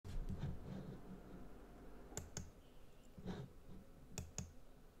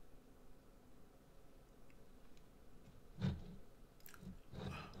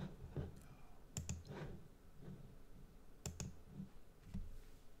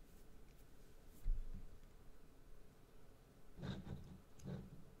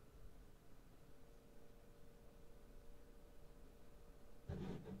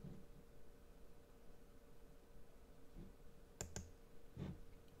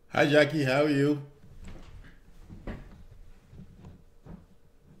Hi, Jackie. How are you?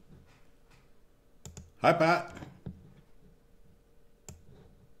 Hi, Pat.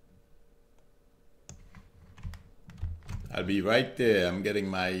 I'll be right there. I'm getting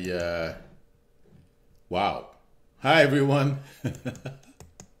my. Wow. Hi, everyone.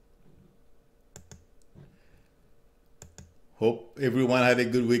 Hope everyone had a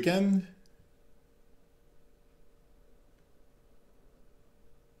good weekend.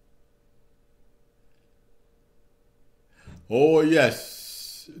 Oh,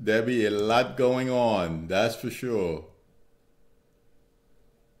 yes. There'll be a lot going on. That's for sure.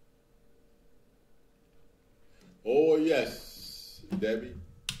 Oh, yes. Debbie.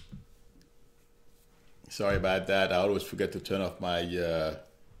 Sorry about that. I always forget to turn off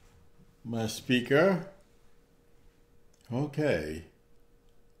my speaker. Okay.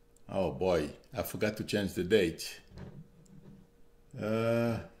 Oh boy, I forgot to change the date.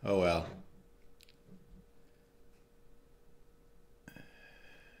 Oh well.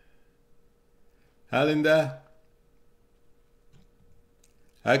 Hi Linda.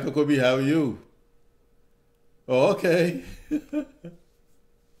 Hi Kokobi, how are you? Oh, okay.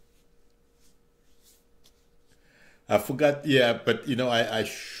 I forgot, yeah, but I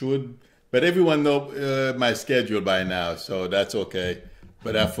should, but everyone know my schedule by now, so that's okay.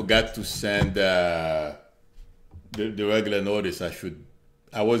 But I forgot to send the regular notice.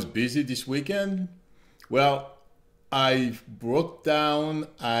 I was busy this weekend. Well, I broke down.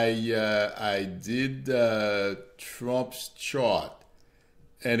 I did Trump's chart,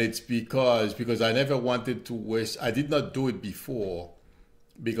 and it's because I never wanted to waste. I did not do it before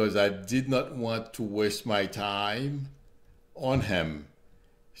because I did not want to waste my time on him.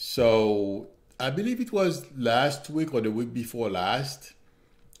 So I believe it was last week or the week before last.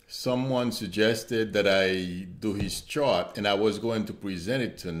 Someone suggested that I do his chart, and I was going to present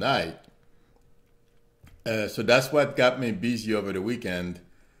it tonight. So that's what got me busy over the weekend.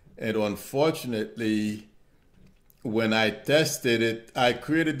 And unfortunately, when I tested it, I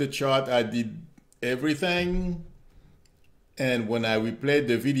created the chart, I did everything. And when I replayed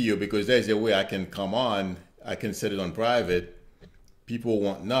the video, because there's a way I can come on, I can set it on private, people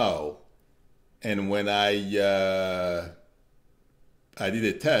won't know. And when I did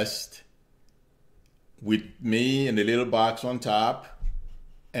a test with me and the little box on top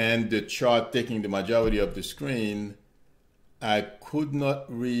and the chart taking the majority of the screen, I could not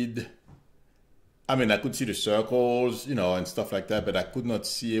read. I mean, I could see the circles, and stuff like that, but I could not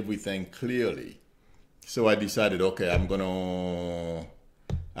see everything clearly. So I decided, okay,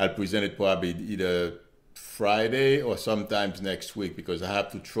 I'll present it probably either Friday or sometimes next week because I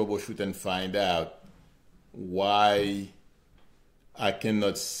have to troubleshoot and find out why I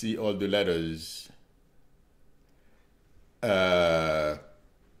cannot see all the letters. Uh,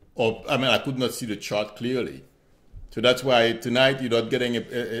 or I mean, I could not see the chart clearly. So that's why tonight you're not getting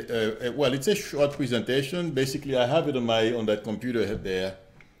well. It's a short presentation. Basically, I have it on that computer there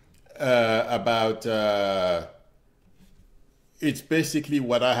about. It's basically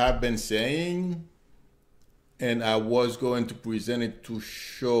what I have been saying, and I was going to present it to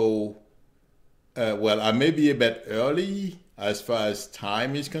show. Well, I may be a bit early as far as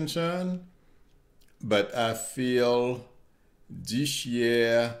time is concerned, but I feel this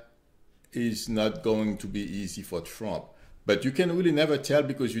year is not going to be easy for Trump. But you can really never tell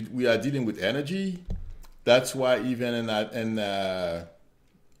because we are dealing with energy. That's why even in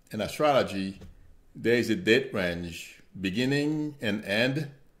astrology, there is a date range, beginning and end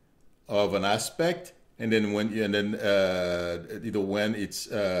of an aspect, and then when it's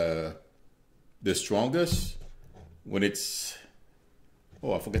the strongest, when it's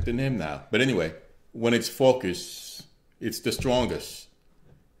I forget the name now. But anyway, when it's focused, it's the strongest.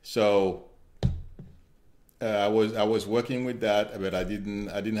 So I was working with that, but I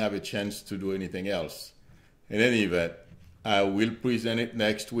didn't have a chance to do anything else. In any event, I will present it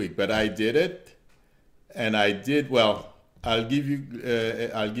next week. But I did it, and I did well. I'll give you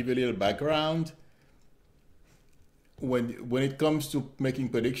a little background. When it comes to making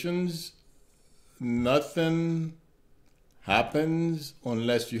predictions, nothing happens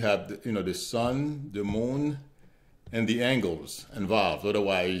unless you have the sun, the moon, and the angles involved.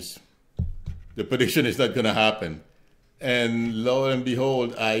 Otherwise, the prediction is not going to happen. And lo and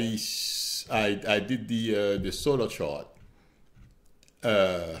behold, I did the solar chart,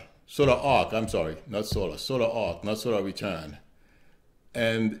 solar arc. I'm sorry, not solar arc, not solar return.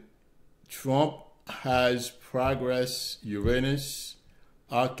 And Trump has progress Uranus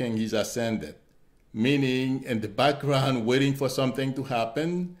arcing his ascendant, meaning in the background waiting for something to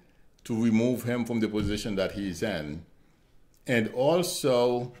happen to remove him from the position that he's in. And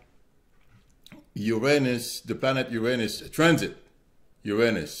also Uranus, the planet Uranus, transit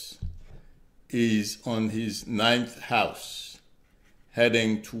Uranus is on his ninth house,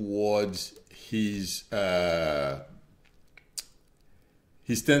 heading towards his 10th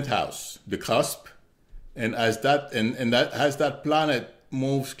house, the cusp. And as that as that planet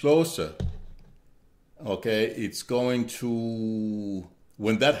moves closer, okay, it's going to,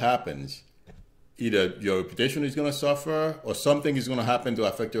 when that happens, either your reputation is going to suffer or something is going to happen to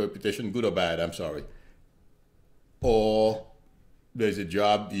affect your reputation, good or bad, I'm sorry. Or there's a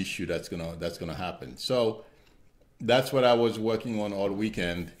job issue that's gonna happen. So that's what I was working on all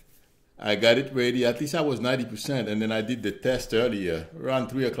weekend. I got it ready. At least I was 90%, and then I did the test earlier around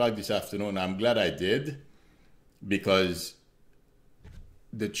 3 o'clock this afternoon. I'm glad I did, because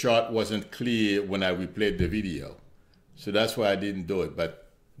the chart wasn't clear when I replayed the video. So that's why I didn't do it.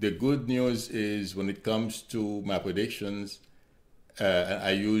 But the good news is, when it comes to my predictions,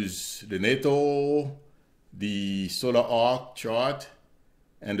 I use the NATO, the solar arc chart,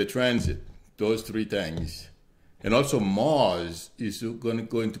 and the transit, those three things. And also Mars is going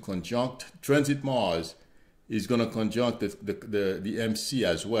to conjunct, transit Mars is going to conjunct the MC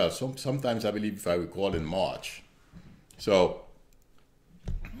as well. So sometimes, I believe, if I recall, in March. So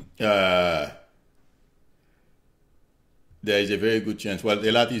there is a very good chance. Well,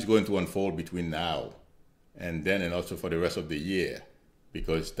 a lot is going to unfold between now and then, and also for the rest of the year,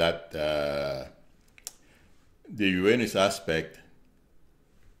 because that the Uranus aspect,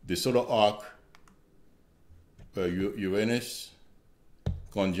 the solar arc, Uranus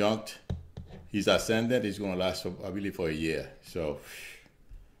conjunct his ascendant is going to last, I believe, for a year. So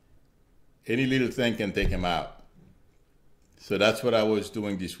any little thing can take him out. So that's what I was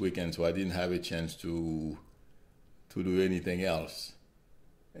doing this weekend. So I didn't have a chance to do anything else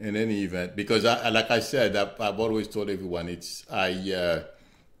in any event, because like I said, I've always told everyone,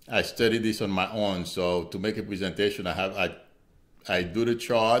 I studied this on my own. So to make a presentation, I do the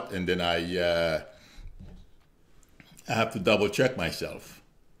chart, and then I have to double check myself.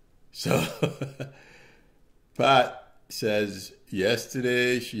 So Pat says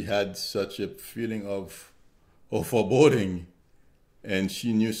yesterday she had such a feeling of foreboding, and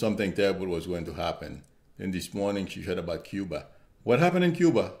she knew something terrible was going to happen. Then this morning she heard about Cuba. What happened in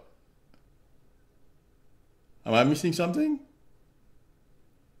Cuba? Am I missing something?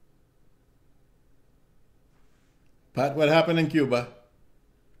 Pat, what happened in Cuba?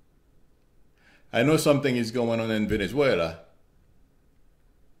 I know something is going on in Venezuela.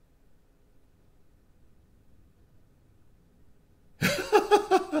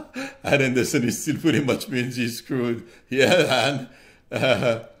 And Anderson is still pretty much means he's screwed. Yeah,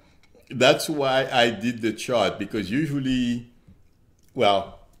 and that's why I did the chart, because usually,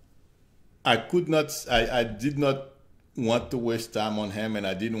 well, I did not want to waste time on him, and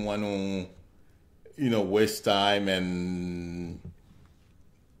I didn't want to, waste time, and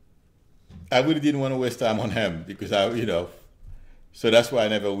I really didn't want to waste time on him, because so that's why I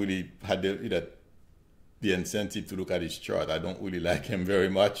never really had the incentive to look at his chart. I don't really like him very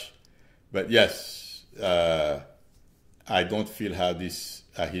much, but yes, I don't feel how he's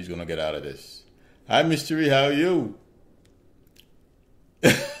gonna get out of this. Hi, Mystery, how are you?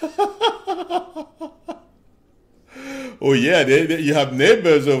 Oh yeah, you have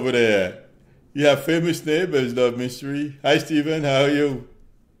neighbors over there. You have famous neighbors, Love Mystery. Hi, Stephen, how are you?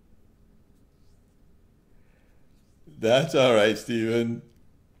 That's all right, Stephen.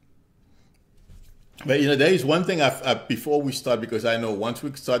 But there is one thing before we start, because I know once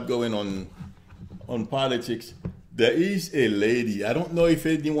we start going on politics, there is a lady. I don't know if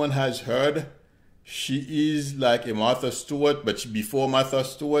anyone has heard. She is like a Martha Stewart, but before Martha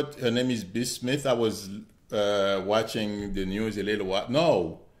Stewart, her name is B. Smith. I was watching the news a little while.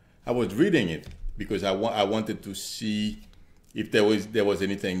 No, I was reading it, because I wanted to see if there was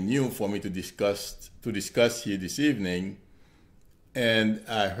anything new for me to discuss here this evening. And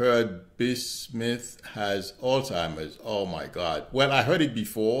I heard B. Smith has Alzheimer's. Oh my God. Well, I heard it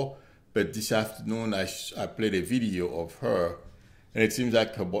before, but this afternoon I played a video of her, and it seems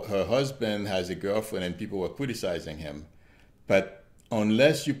like her husband has a girlfriend, and people were criticizing him. But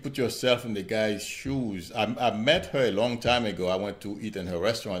unless you put yourself in the guy's shoes, I met her a long time ago. I went to eat in her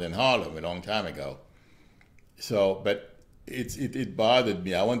restaurant in Harlem a long time ago. So, but it bothered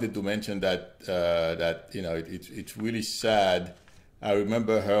me. I wanted to mention that it's really sad. I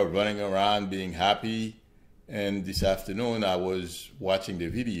remember her running around being happy, and this afternoon I was watching the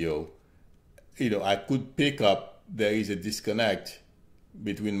video. I could pick up there is a disconnect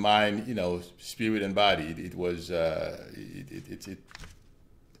between mind, spirit and body. It was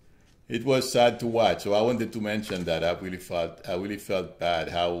it was sad to watch. So I wanted to mention that. I really felt bad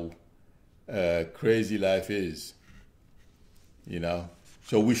how crazy life is, you know.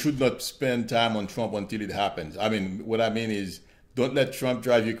 So we should not spend time on Trump until it happens. I mean, what I mean is, don't let Trump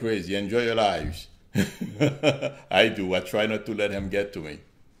drive you crazy. Enjoy your lives. I do. I try not to let him get to me.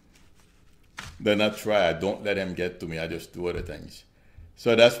 Then I try. I don't let him get to me. I just do other things.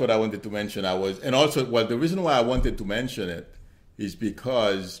 So that's what I wanted to mention. And also, well, the reason why I wanted to mention it is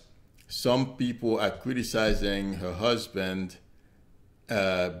because some people are criticizing her husband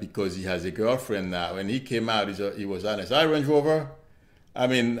because he has a girlfriend now. And he came out, he was honest. Hi, Range Rover. I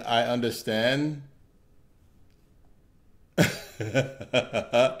mean, I understand.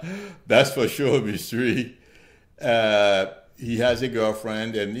 That's for sure, mystery. He has a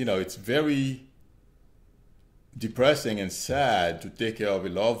girlfriend, and you know, it's very depressing and sad to take care of a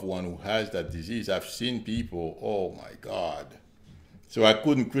loved one who has that disease. I've seen people, oh my God. So I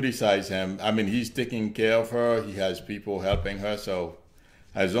couldn't criticize him. I mean, he's taking care of her. He has people helping her. So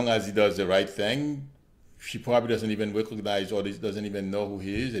as long as he does the right thing, she probably doesn't even recognize or doesn't even know who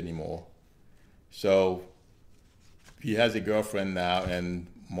he is anymore. So he has a girlfriend now, and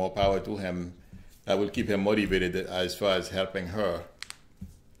more power to him. That will keep him motivated as far as helping her.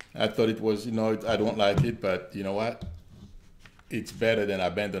 I thought it was, you know, I don't like it, but you know what? It's better than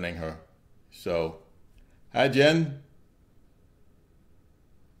abandoning her. So, hi, Jen.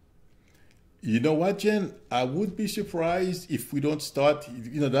 You know what, Jen? I would be surprised if we don't start,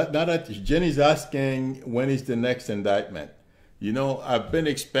 you know, now that Jen is asking when is the next indictment. You know, I've been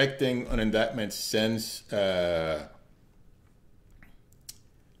expecting an indictment since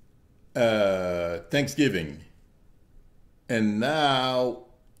Thanksgiving. And now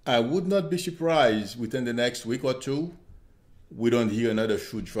I would not be surprised within the next week or two, we don't hear another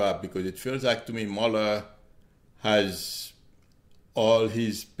shoe drop, because it feels like to me Mueller has all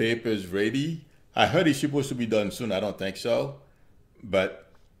his papers ready. I heard he's supposed to be done soon. I don't think so.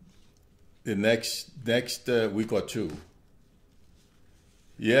 But the next week or two.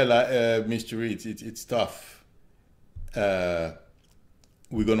 Yeah, like, Mr. Reed, it's tough. We're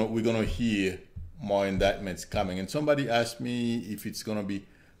gonna hear more indictments coming. And somebody asked me if it's gonna be.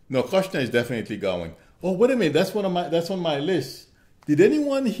 No, Kushner is definitely going. Oh, wait a minute. That's on my list. Did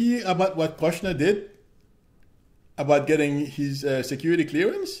anyone hear about what Kushner did about getting his security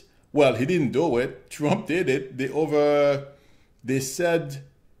clearance? Well, he didn't do it. Trump did it. They said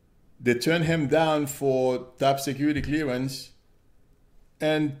they turned him down for top security clearance,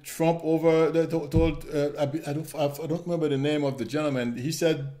 and Trump told I don't remember the name of the gentleman. He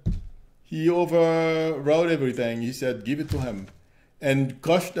said he overrode everything. He said give it to him. And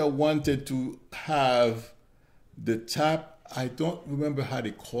Kushner wanted to have the top, I don't remember how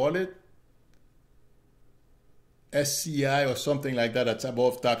they call it, SCI or something like that, that's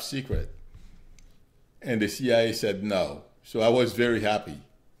above top secret. And the CIA said no. So I was very happy.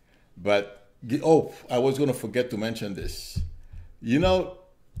 But, oh, I was going to forget to mention this. You know,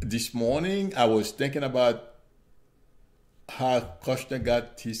 this morning I was thinking about how Kushner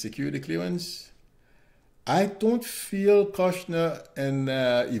got his security clearance. I don't feel Kushner and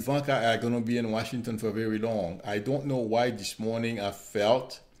Ivanka are going to be in Washington for very long. I don't know why this morning I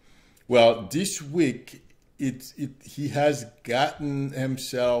felt, well, this week he has gotten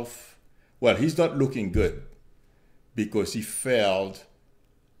himself, well, he's not looking good because he failed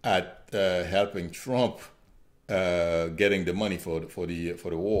at helping Trump getting the money for the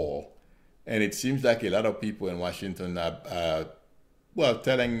war. And it seems like a lot of people in Washington are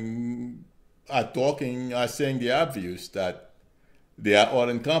saying the obvious, that they are all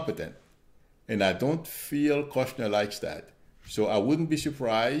incompetent. And I don't feel Kushner likes that. So I wouldn't be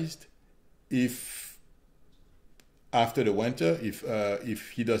surprised if after the winter,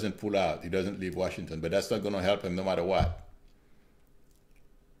 if he doesn't pull out, he doesn't leave Washington. But that's not going to help him no matter what.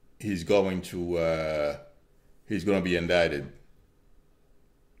 He's going to be indicted.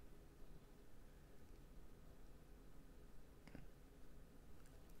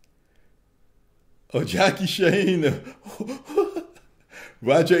 Oh, Jackie Shane.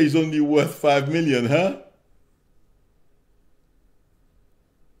 Roger is only worth $5 million, huh?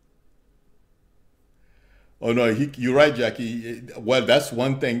 Oh no, you're right, Jackie. Well, that's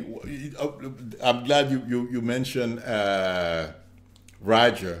one thing. I'm glad you mentioned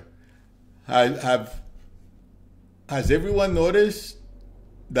Roger. Has everyone noticed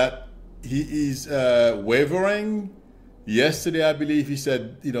that he is wavering? Yesterday, I believe he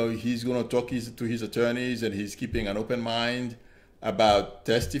said, you know, he's going to talk to his attorneys and he's keeping an open mind about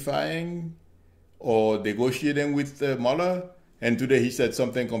testifying or negotiating with Mueller. And today he said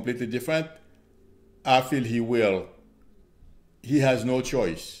something completely different. I feel he will. He has no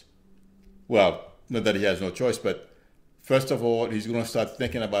choice. well, not that he has no choice, but first of all, he's going to start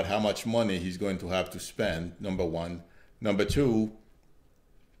thinking about how much money he's going to have to spend, number one. Number two,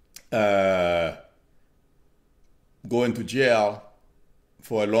 going to jail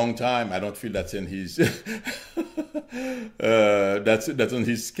for a long time. I don't feel that's in his that's on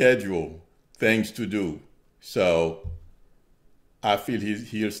his schedule, things to do. So I feel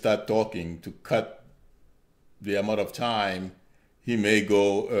he'll start talking to cut the amount of time he may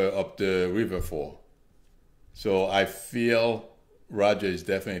go up the river for. So I feel Roger is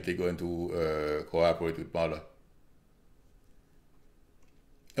definitely going to cooperate with Mueller.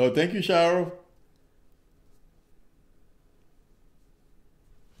 Oh, thank you, Cheryl.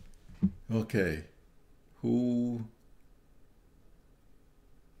 Okay. Who?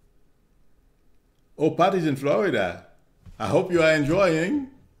 Oh, Patty's in Florida. I hope you are enjoying.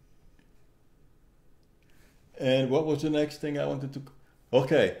 And what was the next thing I wanted to...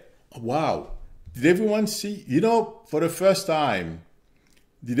 Okay. Wow. Did everyone see... You know, for the first time,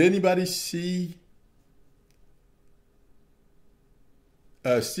 did anybody see...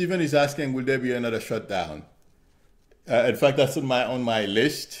 Stephen is asking, will there be another shutdown? In fact, that's on my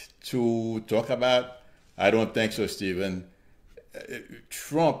list to talk about. I don't think so, Stephen.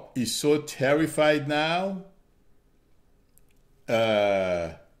 Trump is so terrified now.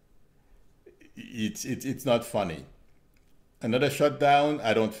 It's not funny. Another shutdown,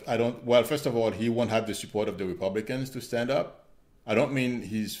 I don't, well, first of all, he won't have the support of the Republicans to stand up. I don't mean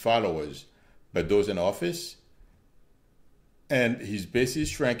his followers, but those in office. And his base is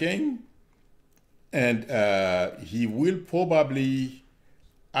shrinking. And he will probably,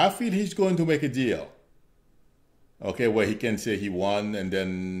 I feel he's going to make a deal. Okay, where he can say he won and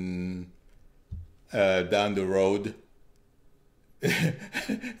then down the road,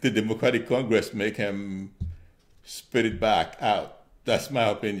 the Democratic Congress make him spit it back out. That's my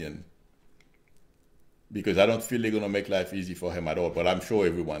opinion. Because I don't feel they're going to make life easy for him at all, but I'm sure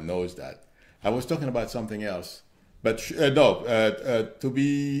everyone knows that. I was talking about something else. But to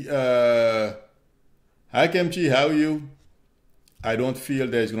be... Hi, Kimchi, how are you? I don't feel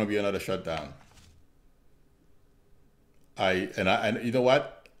there's going to be another shutdown. And you know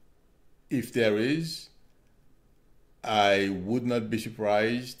what? If there is, I would not be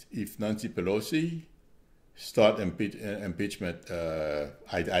surprised if Nancy Pelosi start impeachment.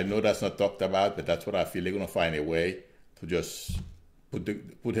 I know that's not talked about, but that's what I feel. They're going to find a way to just put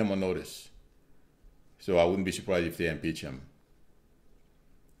him on notice. So I wouldn't be surprised if they impeach him.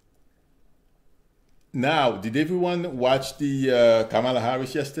 Now, did everyone watch the Kamala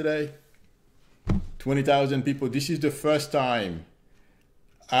Harris yesterday? 20,000 people. This is the first time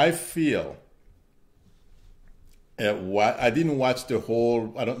I feel. I didn't watch the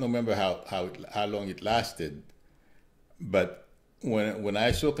whole. I don't remember how long it lasted, but when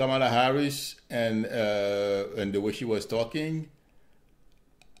I saw Kamala Harris and the way she was talking,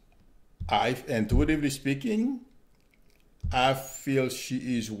 intuitively speaking, I feel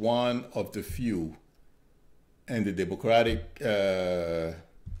she is one of the few in the Democratic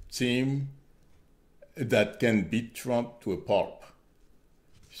team that can beat Trump to a pulp.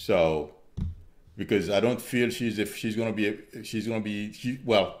 So, because I don't feel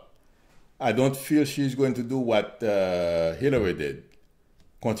I don't feel she's going to do what Hillary did,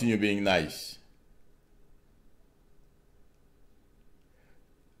 continue being nice.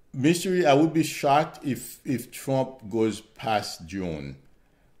 Mystery, I would be shocked if Trump goes past June.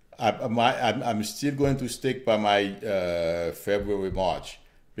 I'm still going to stick by my February, March,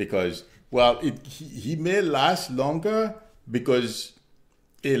 because, well, he may last longer because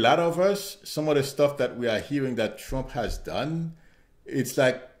a lot of us, some of the stuff that we are hearing that Trump has done, it's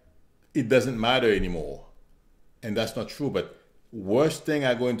like it doesn't matter anymore. And that's not true, but worst thing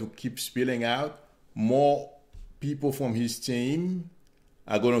are going to keep spilling out. More people from his team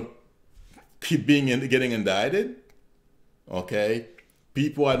are going to keep getting indicted. Okay?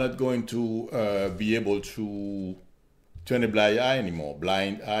 People are not going to be able to turn a blind eye anymore.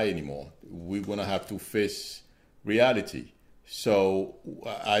 We're going to have to face reality. So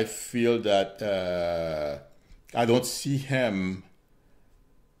I feel that I don't see him,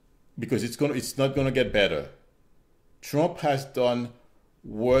 because it's not going to get better. Trump has done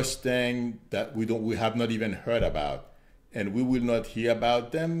worse things that we have not even heard about, and we will not hear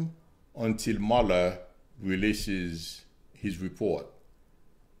about them until Mueller releases his report.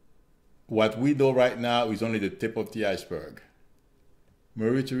 What we know right now is only the tip of the iceberg.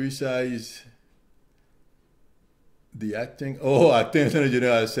 Maria Theresa is the acting Attorney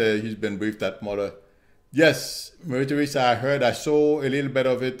General said he's been briefed at Mueller. Yes, Maria Theresa, I saw a little bit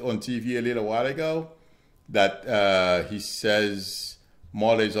of it on TV a little while ago, that he says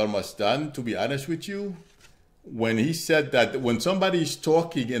Mueller is almost done, to be honest with you. When he said that, when somebody is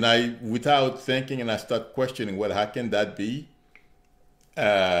talking and I, without thinking, and I start questioning, well, how can that be?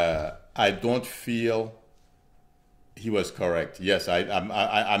 I don't feel he was correct. Yes,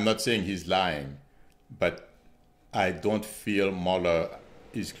 I'm not saying he's lying, but I don't feel Mueller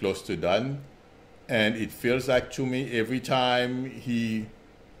is close to done. And it feels like to me every time he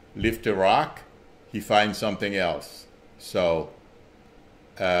lifts a rock, he finds something else. So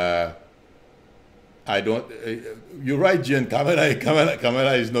I don't. You're right, Jen.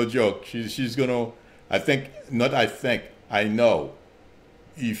 Kamala is no joke. She's gonna. I know.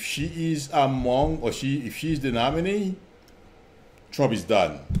 If she is among, or if she's the nominee, Trump is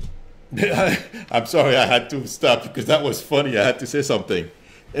done. I'm sorry, I had to stop because that was funny. I had to say something.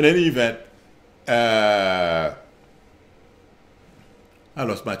 In any event, I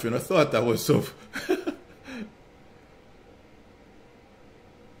lost my train of thought. That was so.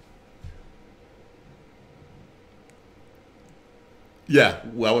 Yeah,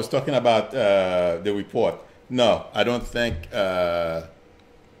 well, I was talking about the report. No, I don't think. I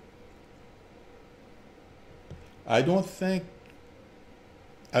don't think.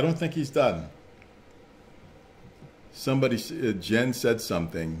 I don't think he's done. Somebody, Jen said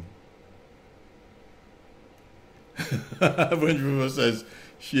something. Range Rover says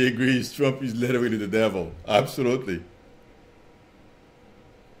she agrees Trump is literally the devil. Absolutely.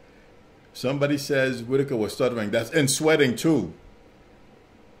 Somebody says Whitaker was stuttering. And sweating too.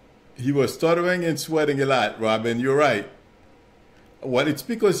 He was stuttering and sweating a lot, Robin. You're right. Well, it's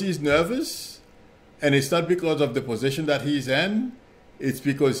because he's nervous, and it's not because of the position that he's in. It's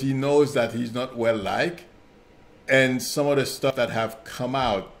because he knows that he's not well liked, and some of the stuff that have come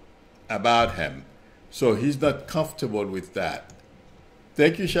out about him. So he's not comfortable with that.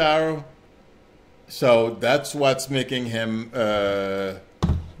 Thank you, Cheryl. So that's what's making him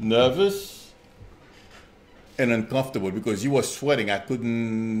nervous and uncomfortable, because he was sweating. I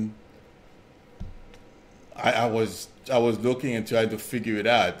was looking and trying to figure it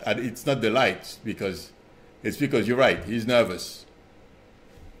out. And it's not the lights, because you're right. He's nervous.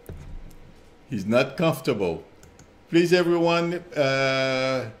 He's not comfortable. Please, everyone,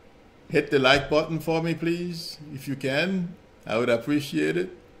 hit the like button for me, please, if you can. I would appreciate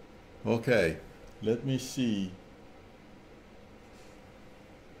it. Okay, let me see.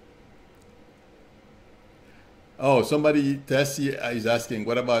 Oh, Tessie is asking,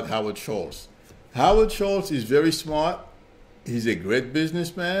 what about Howard Schultz? Howard Schultz is very smart. He's a great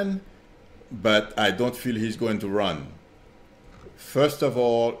businessman, but I don't feel he's going to run. First of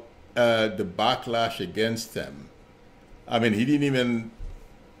all, the backlash against him. I mean, he didn't even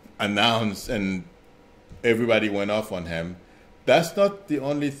announce and everybody went off on him. That's not the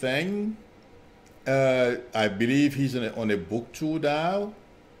only thing. I believe he's on a book tour now.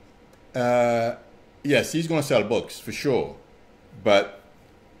 Yes, he's going to sell books for sure, but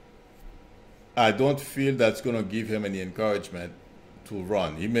I don't feel that's going to give him any encouragement to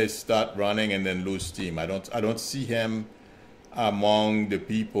run. He may start running and then lose steam. I don't see him among the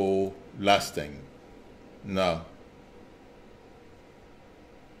people lasting. No.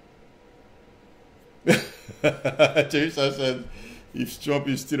 Teresa said, if Trump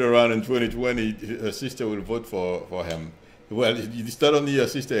is still around in 2020, her sister will vote for him. Well, it's not only your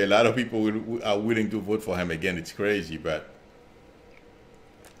sister. A lot of people are willing to vote for him again. It's crazy, but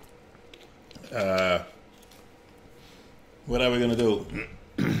what are we gonna do?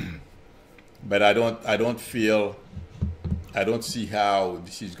 But I don't see how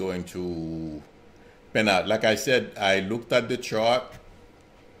this is going to pan out. Like I said, I looked at the chart.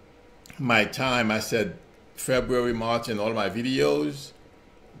 I said February, March in all my videos.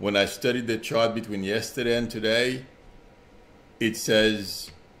 When I studied the chart between yesterday and today, it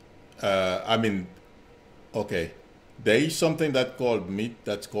says, okay, there is something that's called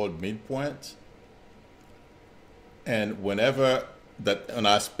midpoint. And whenever an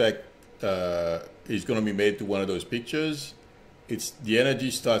aspect is going to be made to one of those pictures, the energy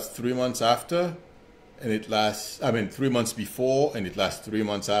starts 3 months after, and it lasts, 3 months before, and it lasts 3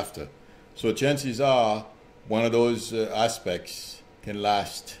 months after. So chances are one of those aspects can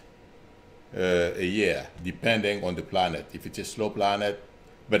last a year, depending on the planet. If it's a slow planet,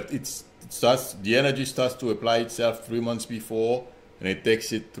 but the energy starts to apply itself 3 months before, and it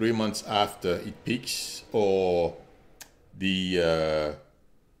takes it 3 months after it peaks, or the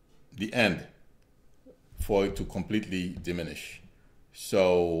end, for it to completely diminish.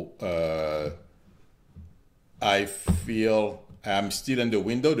 So I feel I'm still in the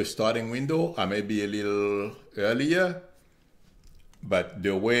window, the starting window. I may be a little earlier, But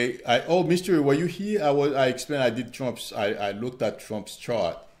the way Mystery, were you here? I explained, I looked at Trump's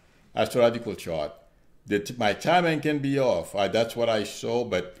chart, astrological chart. My timing can be off. That's what I saw,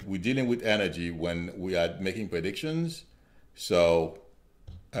 but we're dealing with energy when we are making predictions. So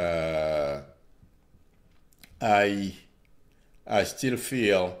I still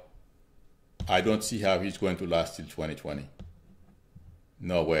feel I don't see how he's going to last till 2020.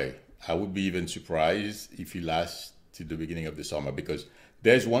 No way. I would be even surprised if he lasts till the beginning of the summer, because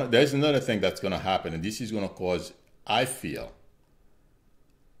there's another thing that's going to happen, and this is going to cause, I feel,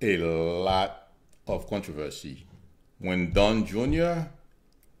 a lot of controversy when Don Jr.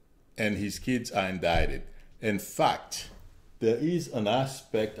 and his kids are indicted. In fact, there is an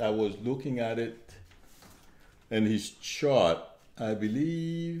aspect, I was looking at it in his chart, I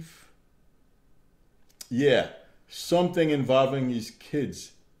believe, yeah, something involving his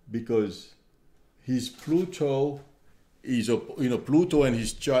kids, because his Pluto is, Pluto in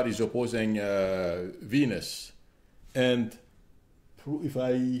his chart is opposing Venus. And if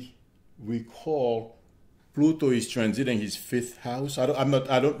I recall, Pluto is transiting his fifth house. I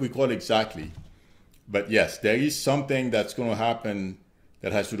don't recall exactly, but yes, there is something that's going to happen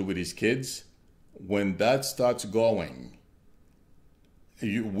that has to do with his kids. When that starts going,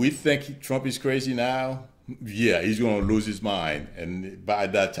 we think Trump is crazy now. Yeah, he's going to lose his mind, and by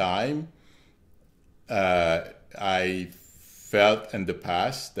that time, I felt in the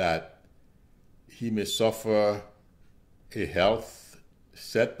past that he may suffer a health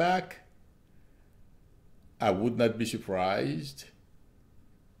setback. I would not be surprised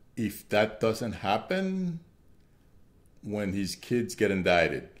if that doesn't happen when his kids get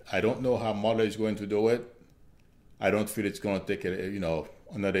indicted. I don't know how Mueller is going to do it. I don't feel it's going to take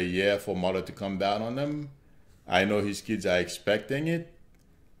another year for Mueller to come down on them. I know his kids are expecting it,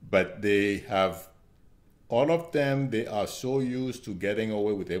 but all of them, they are so used to getting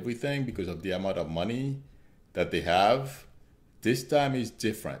away with everything because of the amount of money that they have. This time is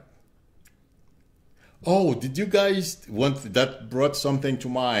different. Oh, did you guys that brought something to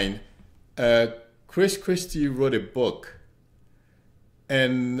mind? Chris Christie wrote a book,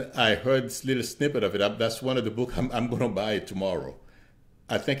 and I heard this little snippet of it. That's one of the books. I'm going to buy it tomorrow.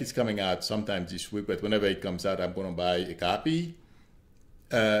 I think it's coming out sometime this week, but whenever it comes out, I'm going to buy a copy.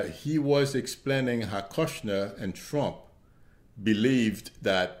 He was explaining how Kushner and Trump believed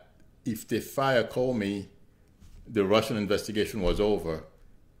that if they fire Comey, the Russian investigation was over.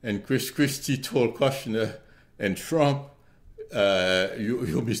 And Chris Christie told Kushner and Trump,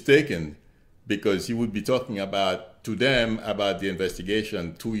 you're mistaken, because he would be talking to them about the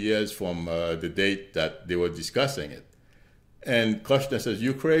investigation 2 years from the date that they were discussing it. And Kushner says,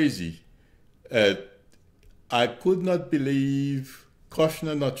 you're crazy. I could not believe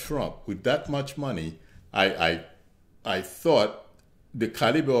Kushner nor Trump with that much money. I thought the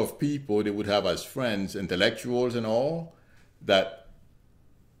caliber of people they would have as friends, intellectuals and all, that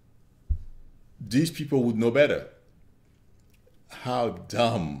these people would know better. How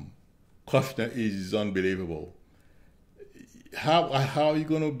dumb Kushner is unbelievable. How are you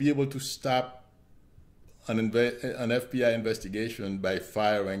going to be able to stop an FBI investigation by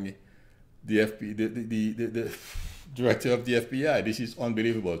firing the director of the FBI? This is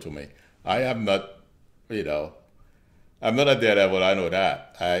unbelievable to me. I am not, I'm not at their level, I know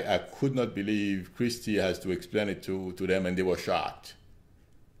that. I could not believe Christie has to explain it to them, and they were shocked.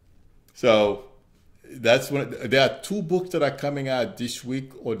 So there are two books that are coming out this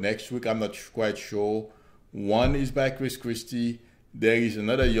week or next week. I'm not quite sure. One is by Chris Christie. There is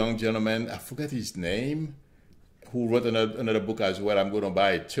another young gentleman, I forget his name, who wrote another book as well. I'm going to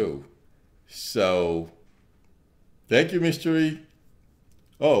buy it too. So, thank you, Mystery.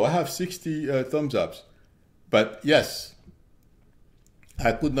 Oh, I have 60 thumbs ups. But yes,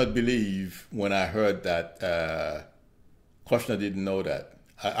 I could not believe when I heard that Kushner didn't know that.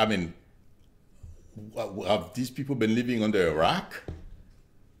 I mean, have these people been living under a rock?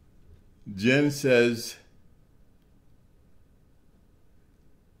 Jen says,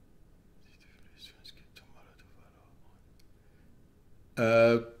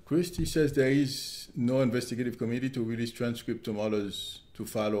 Christie says there is no investigative committee to release transcript to Mueller's to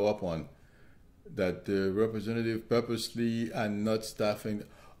follow up on. That the representative purposely and not staffing.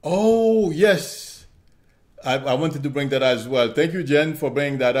 Oh, yes. I wanted to bring that as well. Thank you, Jen, for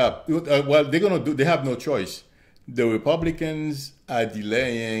bringing that up. Well, they have no choice. The Republicans are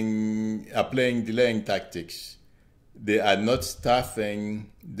playing delaying tactics. They are not staffing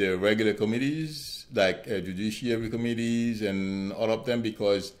the regular committees, like judiciary committees and all of them,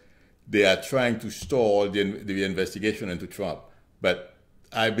 because they are trying to stall the investigation into Trump. But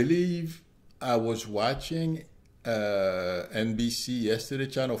I believe I was watching NBC yesterday,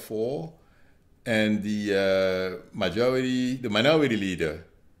 Channel 4, and the minority leader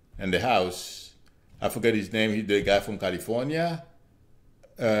in the House, I forget his name, the guy from California.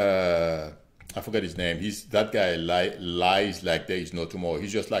 I forget his name. That guy lies like there is no tomorrow.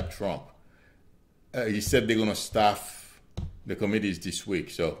 He's just like Trump. He said they're gonna staff the committees this week,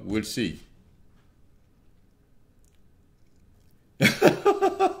 so we'll see.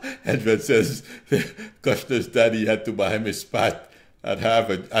 Edward says Kushner's daddy had to buy him a spot at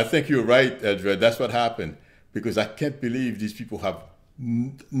Harvard. I think you're right, Edward. That's what happened. Because I can't believe these people have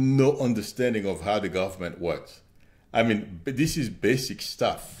no understanding of how the government works. I mean, this is basic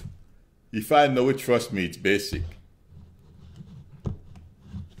stuff. If I know it, trust me, it's basic.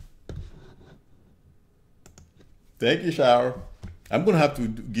 Thank you, Shower. I'm going to have to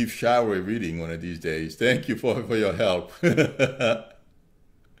give Shower a reading one of these days. Thank you for your help.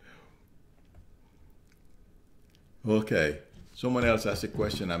 Okay. Someone else asked a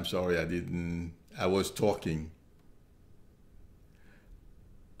question. I'm sorry, I was talking.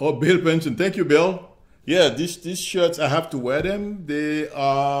 Oh, Bill Benson. Thank you, Bill. Yeah, these shirts, I have to wear them. They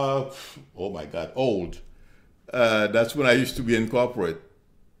are, oh my God, old. That's when I used to be in corporate.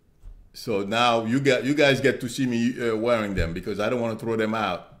 So now you guys get to see me wearing them because I don't want to throw them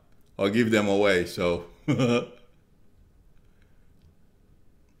out or give them away. So okay,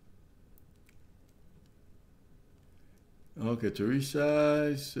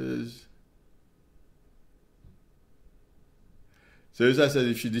 Teresa says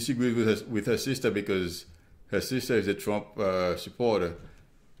if she disagrees with her sister because her sister is a Trump supporter,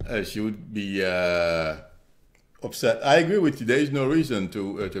 she would be upset. I agree with you. There is no reason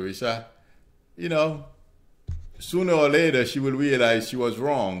to, Teresa. You know, sooner or later she will realize she was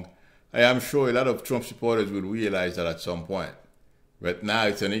wrong. I am sure a lot of Trump supporters will realize that at some point. But now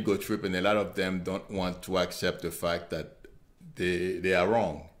it's an ego trip, and a lot of them don't want to accept the fact that they are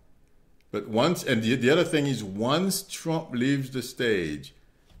wrong. But once, and the other thing is, once Trump leaves the stage,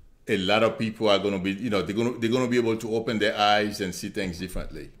 a lot of people are going to be, they're going to be able to open their eyes and see things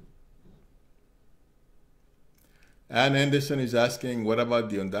differently. Ann Anderson is asking, what about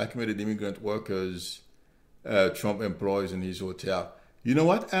the undocumented immigrant workers Trump employs in his hotel? You know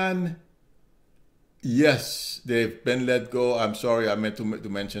what, Ann? Yes, they've been let go. I'm sorry, I meant to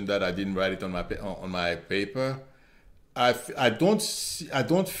mention that. I didn't write it on my paper. I don't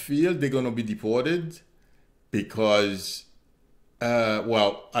feel they're going to be deported because,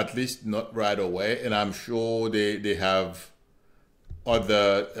 well, at least not right away. And I'm sure they have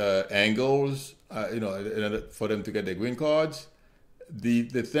other angles, for them to get their green cards. The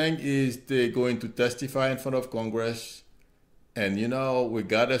thing is, they're going to testify in front of Congress. And,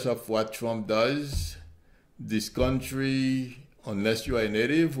 regardless of what Trump does, this country, unless you are a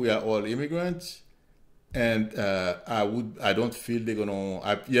native, we are all immigrants. And I don't feel they're going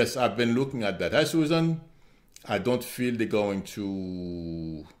to, yes, I've been looking at that. Hi, Susan. I don't feel they're going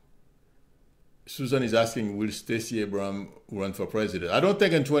to, Susan is asking, will Stacey Abrams run for president? I don't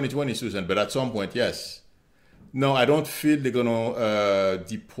think in 2020, Susan, but at some point, yes. No, I don't feel they're going to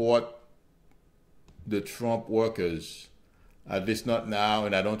deport the Trump workers. At least not now,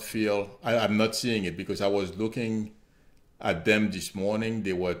 and I don't feel, I'm not seeing it because I was looking at them this morning.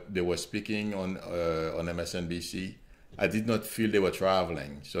 They were speaking on MSNBC. I did not feel they were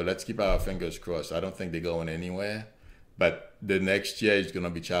traveling. So let's keep our fingers crossed. I don't think they're going anywhere, but the next year is going to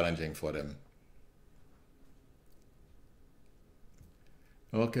be challenging for them.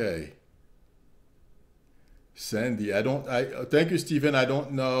 Okay. Sandy, thank you, Stephen. I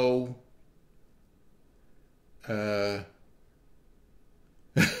don't know. I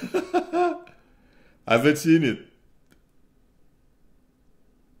haven't seen it.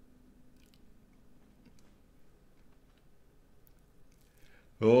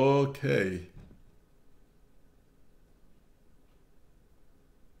 Okay.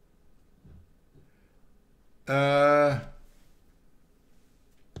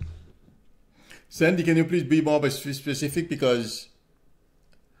 Sandy, can you please be more specific? Because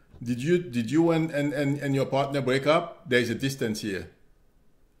did you and your partner break up? There is a distance here.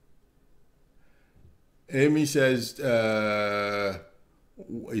 Amy says, is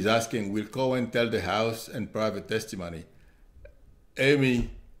asking, will Cohen tell the House in private testimony?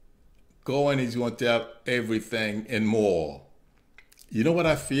 Amy, Cohen is going to tell everything and more. You know what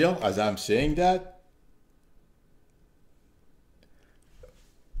I feel as I'm saying that?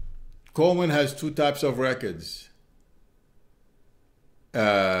 Cohen has two types of records.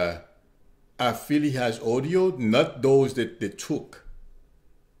 I feel he has audio, not those that they took.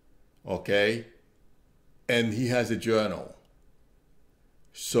 Okay? And he has a journal.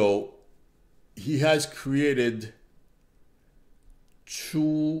 So he has created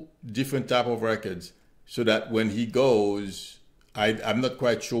two different type of records so that when he goes, I'm not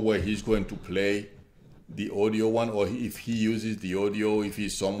quite sure where he's going to play the audio one, or if he uses the audio, if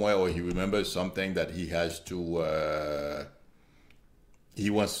he's somewhere or he remembers something that he has to, he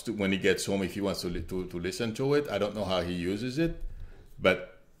wants to, when he gets home, if he wants to listen to it. I don't know how he uses it,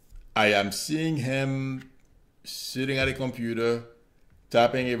 but I am seeing him sitting at a computer,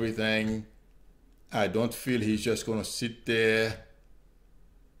 typing everything. I don't feel he's just going to sit there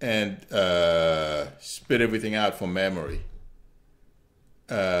and spit everything out from memory.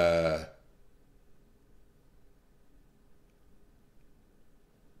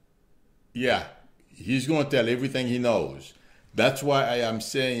 Yeah, he's going to tell everything he knows. That's why I am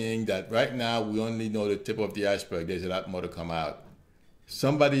saying that right now we only know the tip of the iceberg. There's a lot more to come out.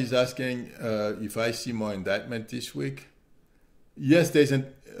 Somebody's asking if I see more indictment this week. Yes, there's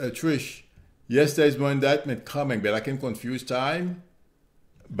Trish. Yes, there's more indictment coming, but I can confuse time.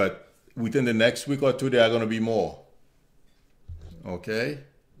 But within the next week or two, there are going to be more. Okay?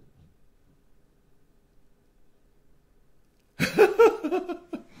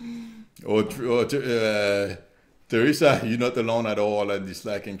 Teresa, you're not alone at all in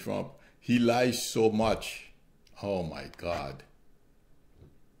disliking Trump. He lies so much. Oh my God.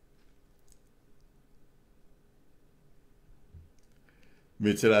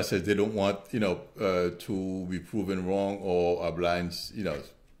 Mitzela says they don't want, to be proven wrong or are blind,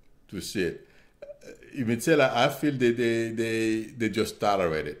 to see it. Mitzela, I feel they just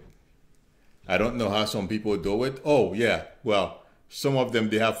tolerate it. I don't know how some people do it. Oh, yeah. Well, some of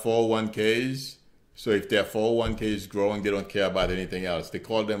them, they have 401ks. So if their 401k is growing, they don't care about anything else. They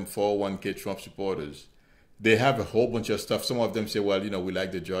call them 401k Trump supporters. They have a whole bunch of stuff. Some of them say, well, we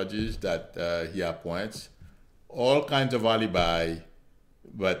like the judges that he appoints. All kinds of alibi.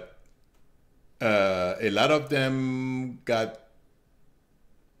 But a lot of them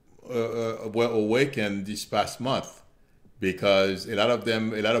were awakened this past month because a lot of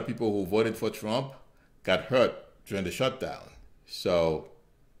people who voted for Trump got hurt during the shutdown. So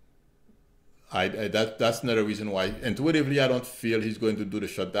that's another reason why. Intuitively, I don't feel he's going to do the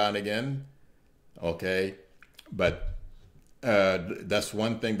shutdown again. Okay, but that's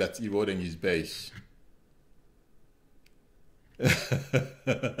one thing that's eroding his base.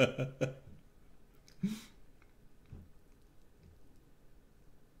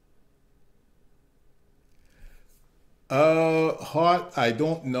 Hart, I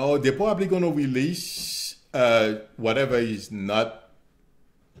don't know. They're probably going to release whatever is not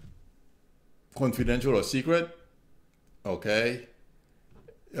confidential or secret. Okay,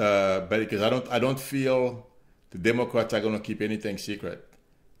 but because I don't feel the Democrats are going to keep anything secret,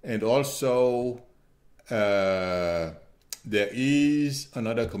 and also. There is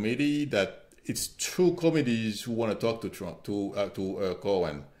another committee that it's two committees who want to talk to Trump, to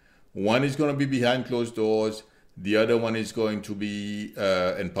Cohen. One is going to be behind closed doors. The other one is going to be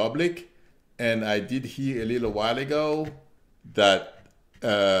in public. And I did hear a little while ago that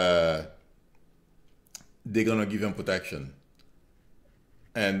they're going to give him protection.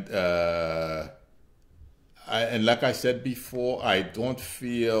 And like I said before, I don't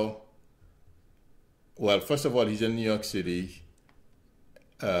feel. Well, first of all, he's in New York City.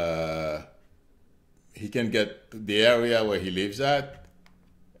 He can get the area where he lives at.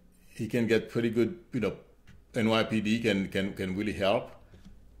 He can get pretty good, NYPD can really help.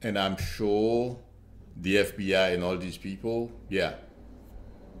 And I'm sure the FBI and all these people, yeah.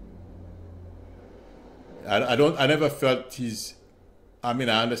 I never felt I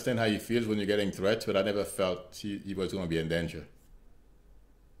understand how he feels when you're getting threats, but I never felt he was going to be in danger.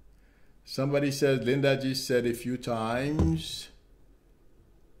 Somebody says, Linda G said a few times,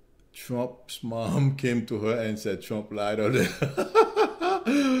 Trump's mom came to her and said Trump lied on it.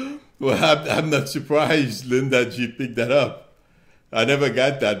 Well, I'm not surprised Linda G picked that up. I never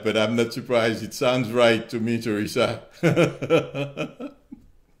got that, but I'm not surprised. It sounds right to me, Teresa.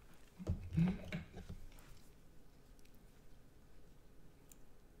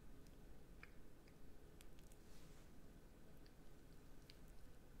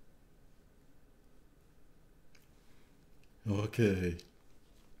 Okay.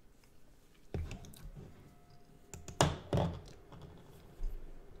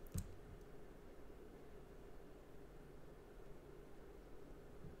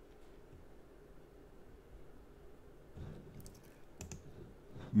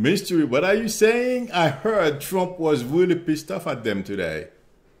 Mystery, what are you saying? I heard Trump was really pissed off at them today.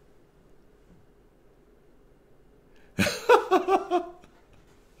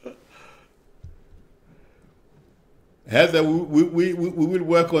 Heather, we will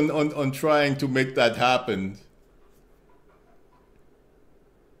work on trying to make that happen.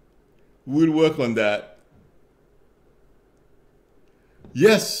 We'll work on that.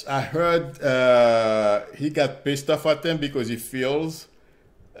 Yes, I heard he got pissed off at them because he feels,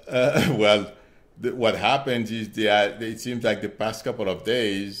 well, what happens is it seems like the past couple of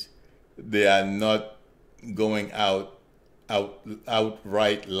days, they are not going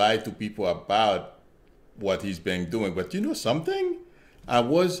outright lie to people about what he's been doing. But you know something? I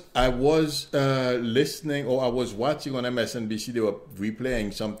was listening, or I was watching on MSNBC. They were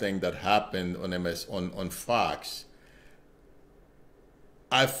replaying something that happened on Fox.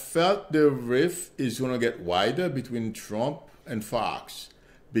 I felt the rift is going to get wider between Trump and Fox,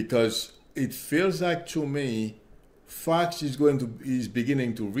 because it feels like to me Fox is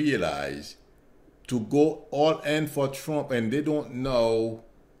beginning to realize to go all in for Trump, and they don't know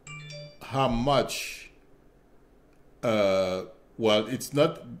how much. Well, it's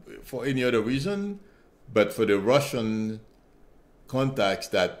not for any other reason, but for the Russian contacts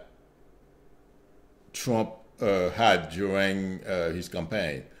that Trump had during his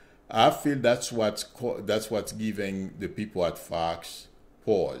campaign. I feel that's what's giving the people at Fox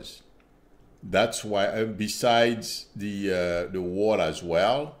pause. That's why, besides the war as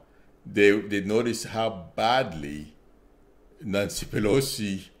well, they notice how badly Nancy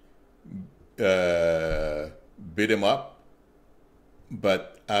Pelosi beat him up.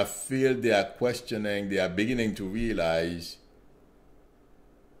 But I feel they are beginning to realize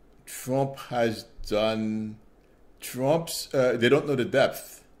they don't know the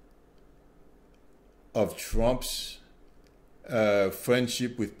depth of Trump's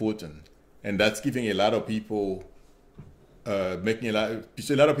friendship with Putin. And that's giving a lot of people, a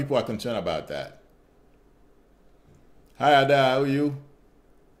lot of people are concerned about that. Hi Ada, how are you?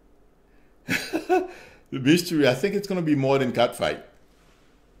 The mystery, I think it's going to be more than catfight.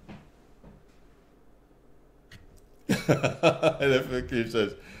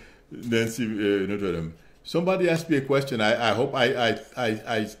 Says Nancy Notre Dame. Somebody asked me a question. I hope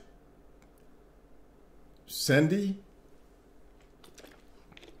I Sandy.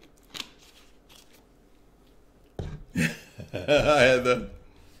 I had the.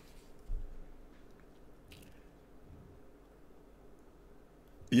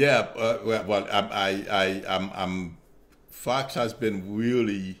 Yeah, well, I'm. Fox has been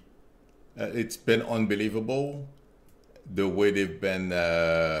really. It's been unbelievable the way they've been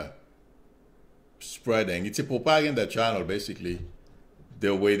spreading. It's a propaganda channel, basically.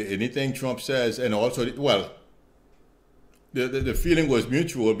 The way anything Trump says, and also, well, the feeling was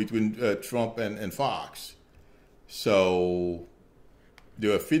mutual between Trump and Fox. So they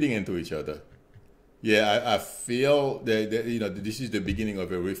were feeding into each other. Yeah, I feel that this is the beginning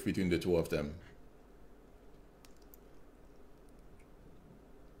of a rift between the two of them.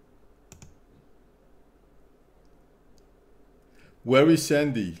 Where is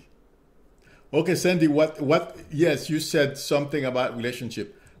Sandy? Okay, Sandy, what, yes, you said something about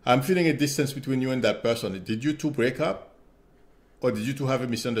relationship. I'm feeling a distance between you and that person. Did you two break up? Or did you two have a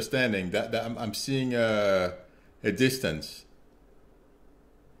misunderstanding? That I'm seeing a distance.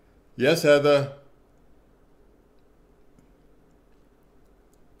 Yes, Heather?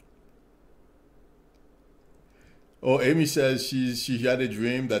 Oh, Amy says she had a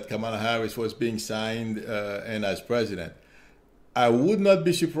dream that Kamala Harris was being signed and as president. I would not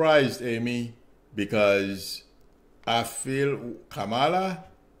be surprised, Amy, because I feel Kamala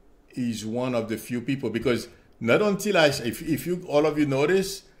is one of the few people, because not until if you all of you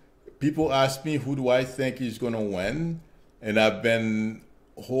notice, people ask me who do I think is going to win, and I've been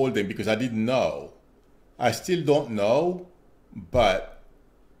holding because I didn't know. I still don't know, but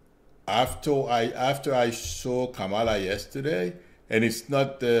after I saw Kamala yesterday, and it's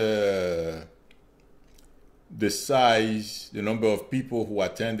not the size, the number of people who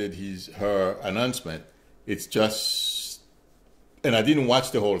attended her announcement. It's just, and I didn't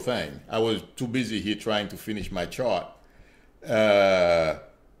watch the whole thing. I was too busy here trying to finish my chart. That's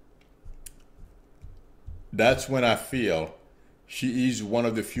when I feel she is one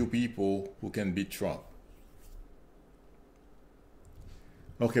of the few people who can beat Trump.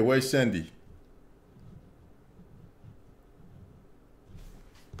 Okay, where's Sandy?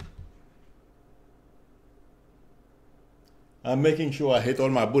 I'm making sure I hit all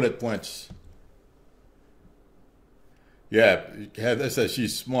my bullet points. Yeah, Heather says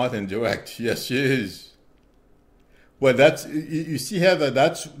she's smart and direct. Yes, she is. Well, you see, Heather,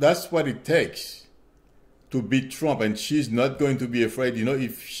 that's what it takes to beat Trump, and she's not going to be afraid. You know,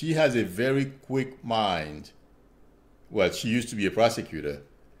 if she has a very quick mind, well, she used to be a prosecutor,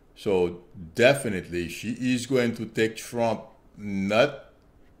 So definitely she is going to take Trump.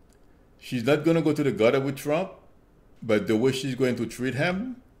 She's not going to go to the gutter with Trump, but the way she's going to treat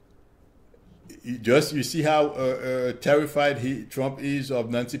him, you see how terrified Trump is of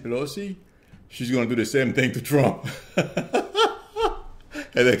Nancy Pelosi. She's going to do the same thing to Trump.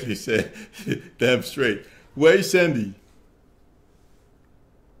 And actually say, damn straight. Where is Sandy?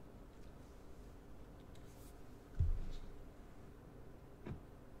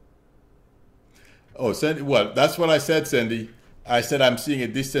 Oh, Sandy. Well, that's what I said, Sandy. I said I'm seeing a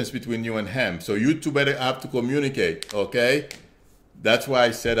distance between you and him. So you two better have to communicate, okay? That's why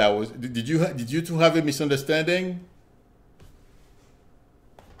I said I was. Did you two have a misunderstanding?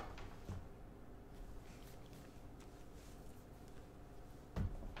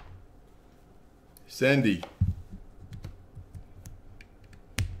 Sandy.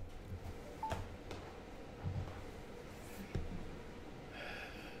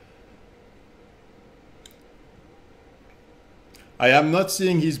 I am not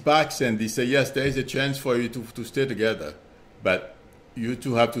seeing his back, Sandy. Say yes, there is a chance for you to stay together, but you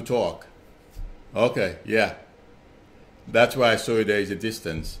two have to talk. Okay, yeah. That's why I saw there is a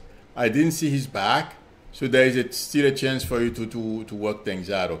distance. I didn't see his back, so there is still a chance for you to work things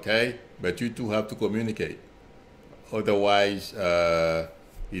out, okay? But you two have to communicate. Otherwise,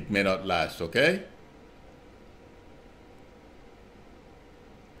 it may not last, okay?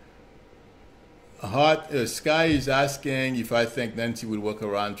 Sky is asking if I think Nancy will work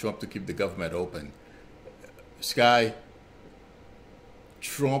around Trump to keep the government open. Sky,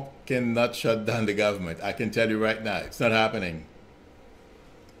 Trump cannot shut down the government. I can tell you right now, it's not happening.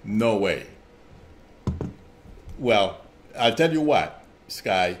 No way. Well, I'll tell you what,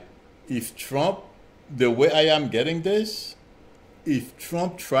 Sky, if Trump, the way I am getting this, if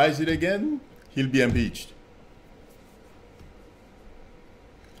Trump tries it again, he'll be impeached.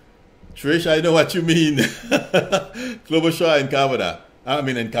 Trish, I know what you mean. Klobuchar and Kavada. I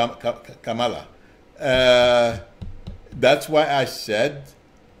mean, and Kamala. That's why I said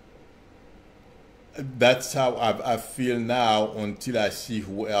that's how I feel now until I see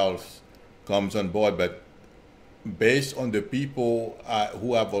who else comes on board. But based on the people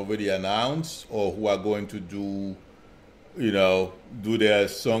who have already announced or who are going to do, do their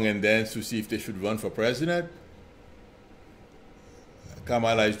song and dance to see if they should run for president,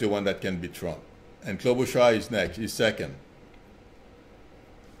 Kamala is the one that can beat Trump. And Klobuchar is next, is second.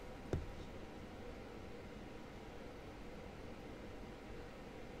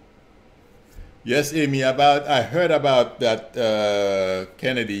 Yes, Amy, I heard about that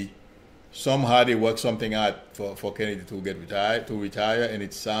Kennedy. Somehow they worked something out for Kennedy to retire, and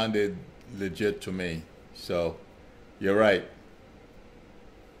it sounded legit to me. So you're right.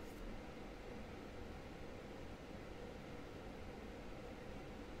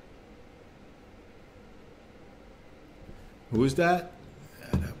 Who's that?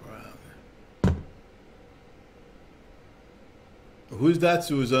 Who's that,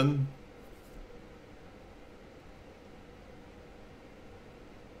 Susan?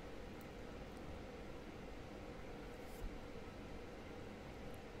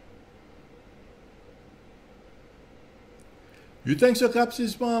 You think so,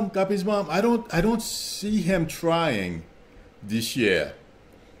 Cappy's mom? Cappy's mom? I don't see him trying this year.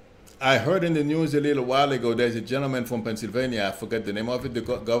 I heard in the news a little while ago there's a gentleman from Pennsylvania, I forget the name of it, the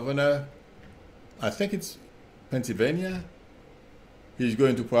governor, I think it's Pennsylvania. He's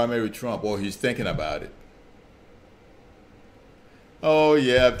going to primary Trump, or he's thinking about it. Oh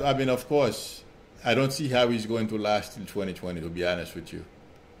yeah, I mean, of course. I don't see how he's going to last till 2020, to be honest with you.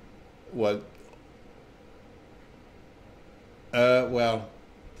 Well, well,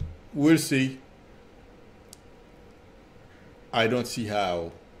 we'll see. I don't see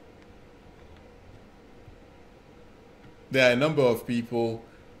how. There are a number of people,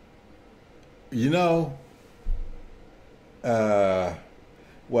 well,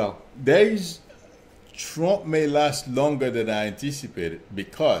 Trump may last longer than I anticipated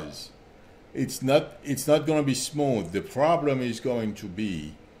because it's not going to be smooth. The problem is going to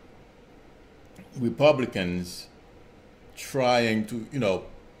be Republicans trying to,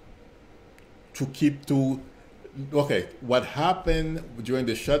 okay, what happened during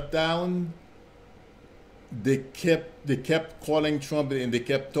the shutdown, they kept calling Trump and they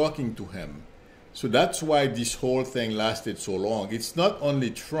kept talking to him. So that's why this whole thing lasted so long. It's not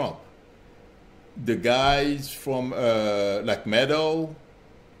only Trump. The guys from like Meadow,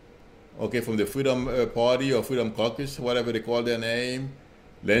 okay, from the Freedom Party or Freedom Caucus, whatever they call their name,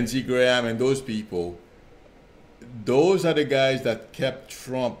 Lindsey Graham and those people, those are the guys that kept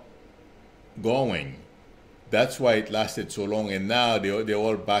Trump going. That's why it lasted so long, and now they're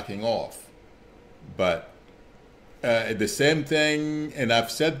all backing off. But the same thing, and I've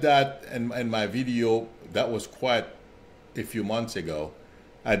said that in my video that was quite a few months ago.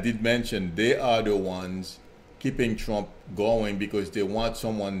 I did mention they are the ones keeping Trump going because they want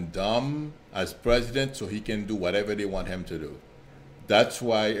someone dumb as president so he can do whatever they want him to do. That's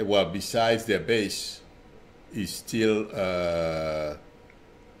why, well, besides their base is still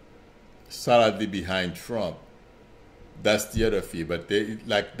solidly behind Trump. That's the other fee. But they,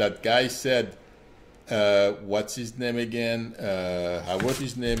 like that guy said, what's his name again? I wrote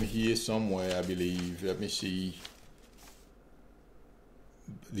his name here somewhere, I believe. Let me see.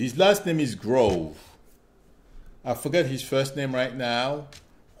 His last name is Grove. I forget his first name right now.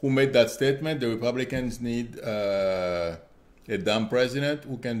 Who made that statement? The Republicans need a dumb president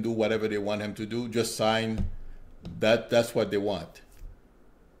who can do whatever they want him to do. Just sign that. That's what they want.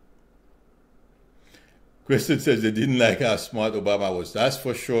 Kristen says they didn't like how smart Obama was. That's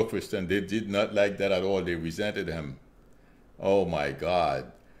for sure, Kristen. They did not like that at all. They resented him. Oh my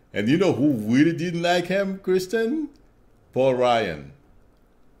God. And you know who really didn't like him, Kristen? Paul Ryan.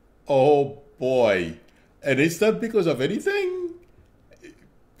 Oh boy. And it's not because of anything.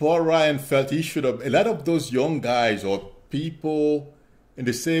 Paul Ryan felt he should have, a lot of those young guys or people in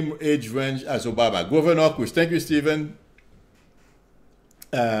the same age range as Obama. Governor Chris, thank you, Stephen.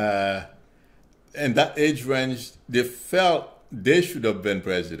 In that age range, they felt they should have been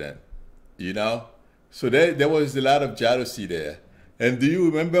president, you know? So there was a lot of jealousy there. And do you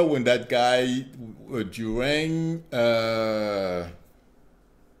remember when that guy, during a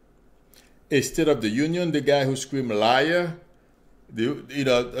State of the Union, the guy who screamed liar? You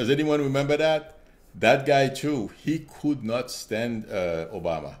know, does anyone remember that? That guy too, he could not stand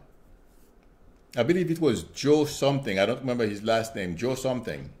Obama. I believe it was Joe something. I don't remember his last name. Joe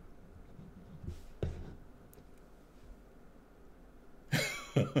something.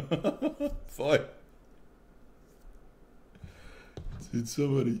 Boy. It's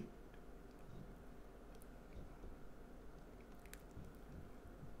somebody.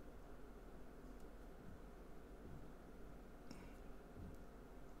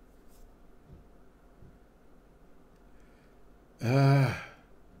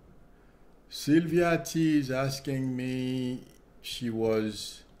 Sylvia T is asking me, she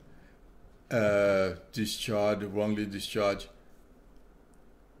was discharged, wrongly discharged.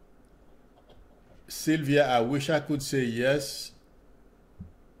 Sylvia, I wish I could say yes.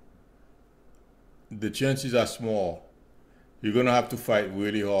 The chances are small. You're going to have to fight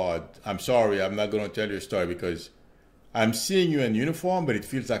really hard. I'm sorry, I'm not going to tell you a story because I'm seeing you in uniform, but it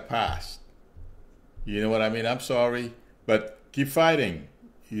feels like past. You know what I mean? I'm sorry, but keep fighting.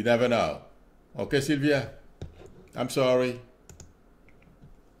 You never know. Okay, Sylvia? I'm sorry.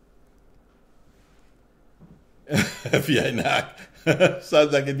 FBI knock.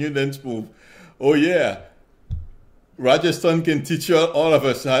 Sounds like a new dance move. Oh, yeah. Rajasthan can teach all of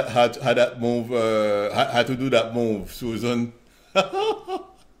us how that move, how to do that move, Susan.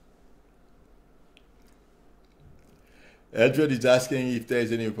 Edward is asking if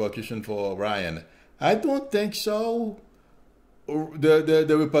there's any repercussion for Ryan. I don't think so.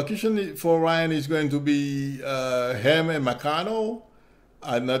 The repercussion for Ryan is going to be him and McConnell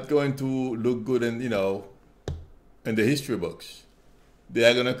are not going to look good in, you know, in the history books. They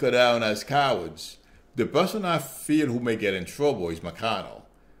are going to go down as cowards. The person I feel who may get in trouble is McConnell,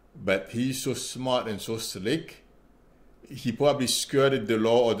 but he's so smart and so slick. He probably skirted the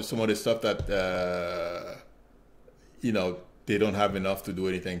law or some of the stuff that, you know, they don't have enough to do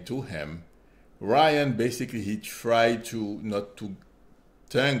anything to him. Ryan, basically, he tried to not to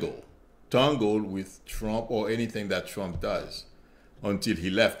tangle with Trump or anything that Trump does until he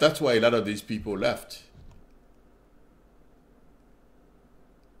left. That's why a lot of these people left.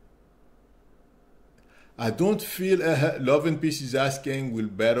 I don't feel Love and Peace is asking, will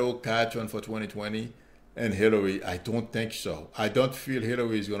Beto catch on for 2020 and Hillary? I don't think so. I don't feel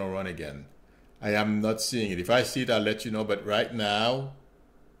Hillary is going to run again. I am not seeing it. If I see it, I'll let you know. But right now,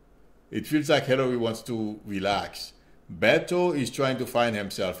 it feels like Hillary wants to relax. Beto is trying to find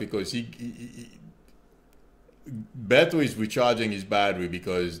himself because Beto is recharging his battery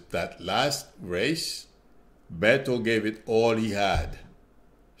because that last race, Beto gave it all he had.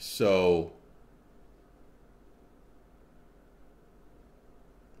 So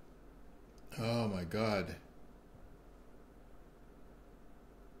oh my God.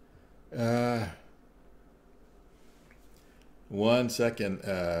 One second.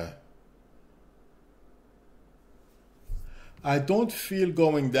 I don't feel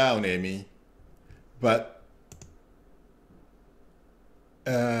going down, Amy, but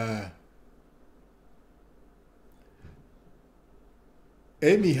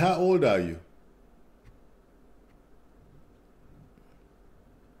Amy, how old are you?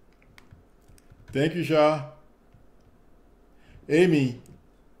 Thank you, Shah. Amy,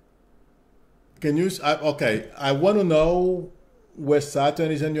 can you? Okay, I want to know where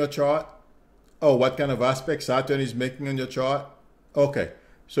Saturn is in your chart. Oh, what kind of aspect Saturn is making on your chart? Okay,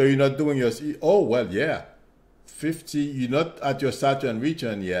 so you're not doing your. Oh, well, yeah. 50, you're not at your Saturn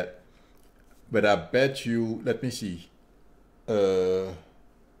return yet, but I bet you, let me see. Uh,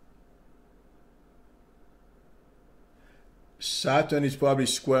 Saturn is probably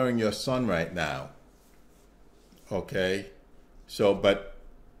squaring your sun right now. Okay, so, but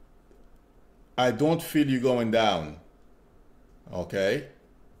I don't feel you going down. Okay.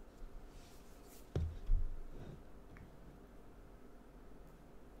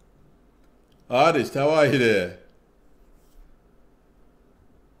 Artist, how are you there?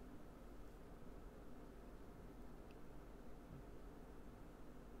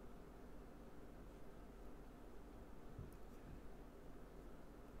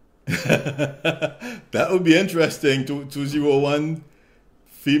 That would be interesting. 201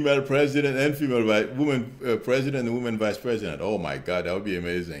 female president and female woman president and woman vice president. Oh my God, that would be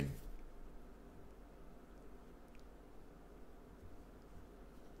amazing.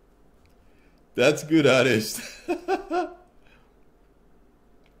 That's good, artist.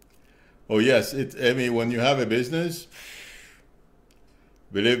 Oh yes, it. I mean, when you have a business,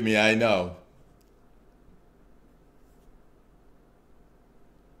 believe me, I know.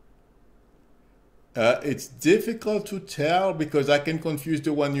 It's difficult to tell because I can confuse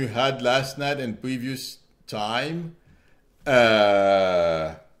the one you had last night and previous time.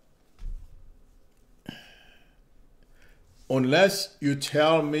 Uh, Unless you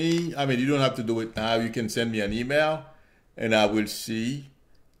tell me, I mean, you don't have to do it now. You can send me an email and I will see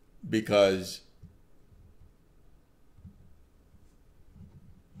because,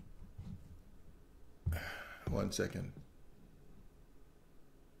 1 second.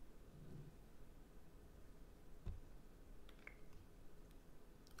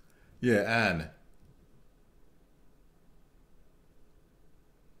 Yeah, Anne.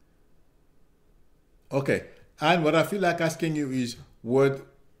 Okay. And what I feel like asking you is, were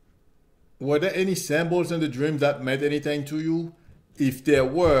there any symbols in the dream that meant anything to you? If there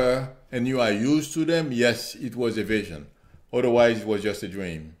were, and you are used to them, yes, it was a vision. Otherwise, it was just a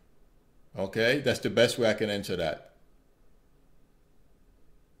dream. Okay? That's the best way I can answer that.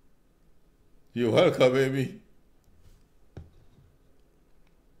 You're welcome, baby.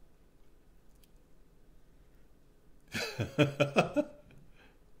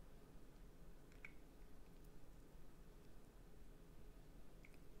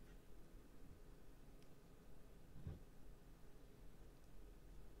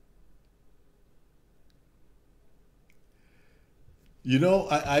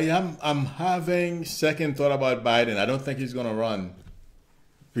 I'm having second thought about Biden. I don't think he's gonna run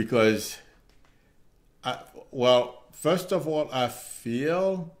because I, well, first of all, I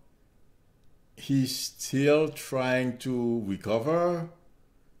feel he's still trying to recover.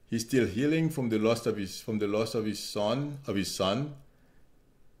 He's still healing from the loss of his son,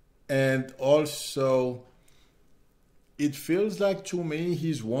 and also it feels like to me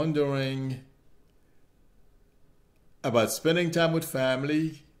he's wondering about spending time with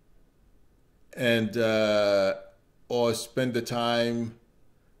family and or spend the time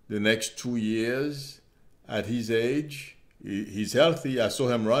the next 2 years at his age. He's healthy. I saw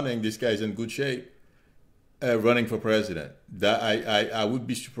him running. This guy's in good shape. Running for president. That I would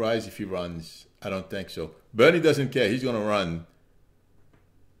be surprised if he runs. I don't think so. Bernie doesn't care. He's gonna run.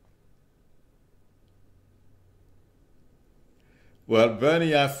 Well,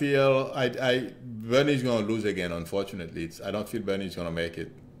 Bernie, I feel Bernie's gonna lose again. Unfortunately, I don't feel Bernie's gonna make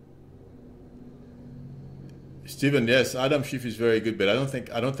it. Stephen, yes, Adam Schiff is very good, but I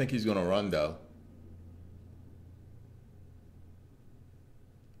don't think he's gonna run though.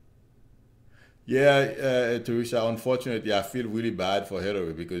 Yeah, Teresa. Unfortunately, I feel really bad for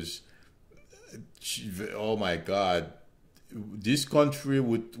Hillary because, oh my God, this country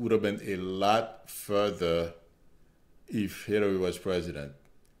would have been a lot further if Hillary was president.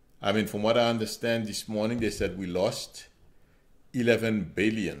 I mean, from what I understand this morning, they said we lost 11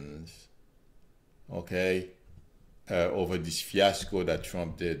 billions, okay, over this fiasco that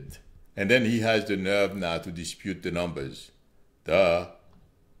Trump did. And then he has the nerve now to dispute the numbers. Duh.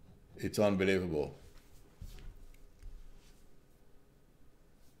 It's unbelievable.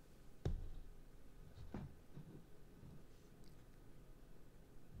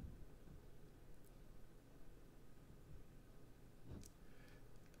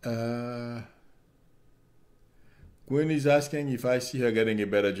 Uh, Quinn is asking if I see her getting a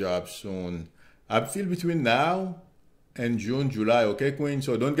better job soon. I feel between now and June, July, okay, Quinn?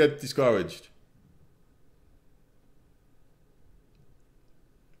 So don't get discouraged.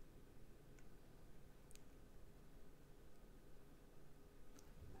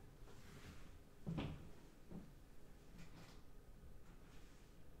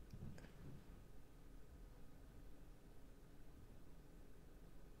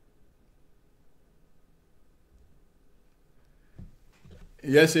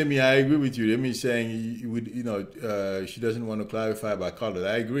 Yes, Amy, I agree with you. Amy is saying you would, she doesn't want to clarify about color.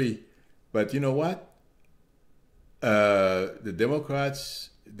 I agree, but you know what? The Democrats,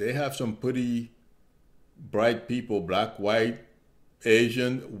 they have some pretty bright people, black, white,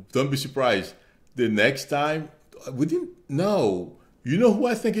 Asian. Don't be surprised. The next time, we didn't know. You know who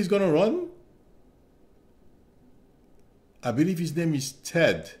I think is going to run? I believe his name is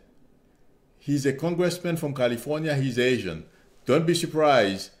Ted. He's a congressman from California. He's Asian. Don't be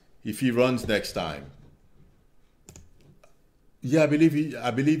surprised if he runs next time. Yeah, I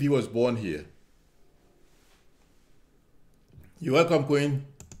believe he was born here. You're welcome, Queen.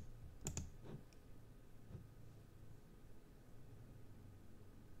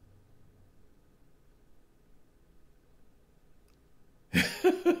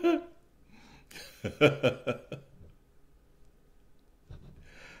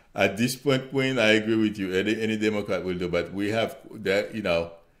 At this point, Queen, I agree with you. Any Democrat will do, but we have that.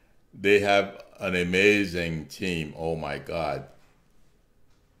 They have an amazing team. Oh my God!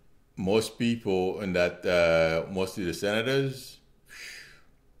 Most people in that, mostly the senators,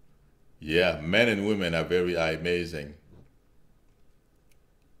 yeah, men and women are very amazing.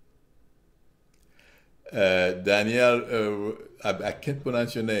 Danielle, I can't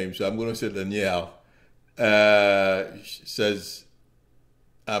pronounce your name, so I'm going to say Danielle. Says,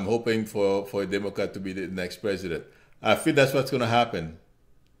 I'm hoping for a Democrat to be the next president. I feel that's what's going to happen.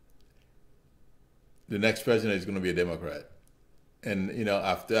 The next president is going to be a Democrat. And,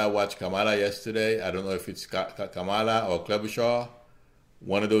 after I watched Kamala yesterday, I don't know if it's Kamala or Klobuchar,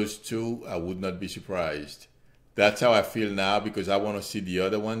 one of those two, I would not be surprised. That's how I feel now because I want to see the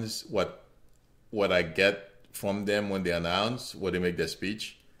other ones, what I get from them when they announce, when they make their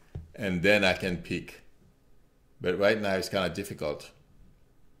speech, and then I can pick. But right now it's kind of difficult.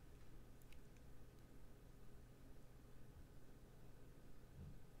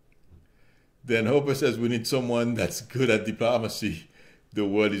 Then Hopper says we need someone that's good at diplomacy. The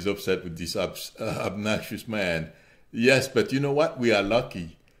world is upset with this obnoxious man. Yes, but you know what? We are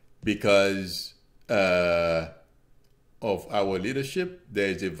lucky because of our leadership. There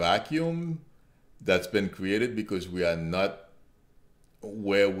is a vacuum that's been created because we are not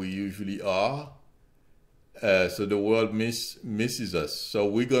where we usually are. So the world misses us. So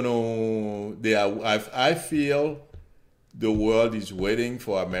we're gonna. I feel the world is waiting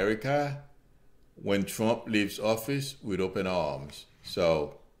for America when Trump leaves office with open arms.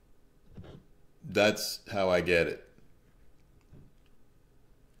 So that's how I get it.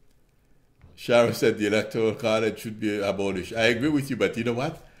 Sharon said the electoral college should be abolished. I agree with you, but you know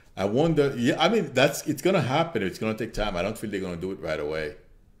what? I wonder. Yeah, I mean it's gonna happen. It's gonna take time. I don't feel they're gonna do it right away.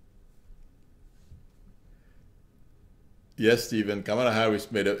 Yes, Stephen. Kamala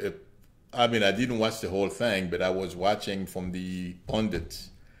Harris made I mean, I didn't watch the whole thing, but I was watching from the pundits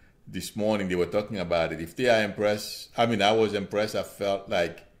this morning. They were talking about it. If they are impressed, I mean, I was impressed. I felt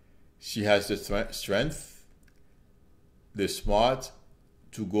like she has the strength, the smart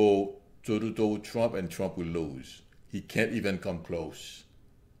to go toe to toe with Trump, and Trump will lose. He can't even come close.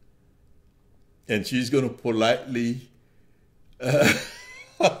 And she's going to politely,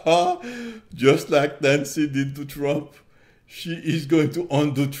 just like Nancy did to Trump, she is going to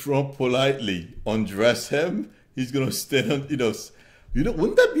undo Trump politely, undress him. He's going to stand on,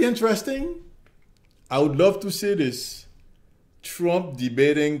 wouldn't that be interesting? I would love to see this. Trump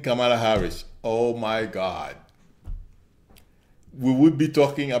debating Kamala Harris. Oh my God. We would be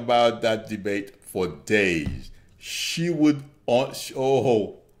talking about that debate for days. She would,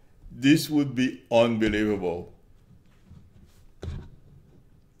 oh, this would be unbelievable.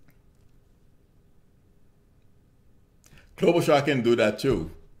 Klobuchar can do that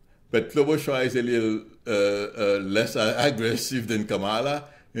too. But Klobuchar is a little less aggressive than Kamala,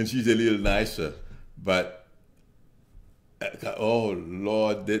 and she's a little nicer. But, oh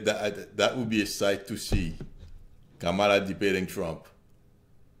Lord, that would be a sight to see. Kamala debating Trump.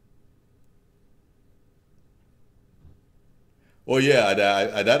 Oh yeah,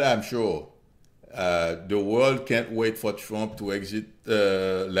 that I'm sure. The world can't wait for Trump to exit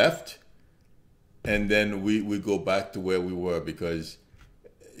left, and then we go back to where we were, because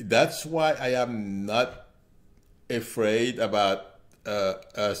that's why I am not afraid about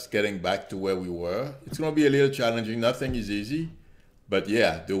us getting back to where we were. It's going to be a little challenging. Nothing is easy. But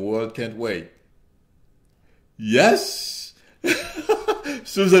yeah, the world can't wait. Yes!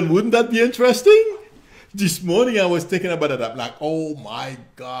 Susan, wouldn't that be interesting? This morning I was thinking about it. I'm like, oh my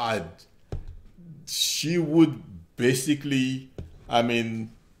God. She would basically, I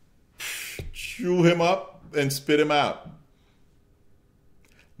mean, chew him up and spit him out.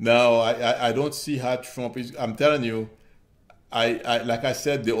 No, I don't see how Trump is. I'm telling you, like I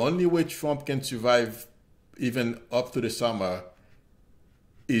said, the only way Trump can survive even up to the summer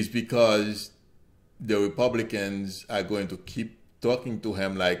is because the Republicans are going to keep talking to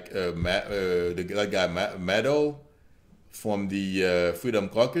him like the guy Meadow from the Freedom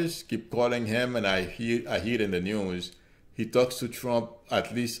Caucus, keep calling him, and I hear it in the news. He talks to Trump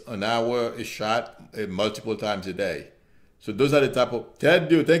at least an hour a shot, multiple times a day. So those are the type of Ted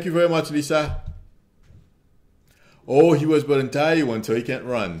do. Thank you very much, Lisa. Oh, he was born in Taiwan, so he can't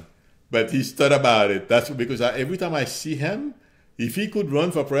run, but he's thought about it. That's because every time I see him, if he could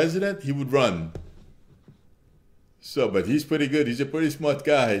run for president, he would run. So, but he's pretty good. He's a pretty smart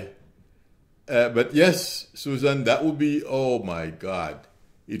guy. But yes, Susan, that would be, oh my God.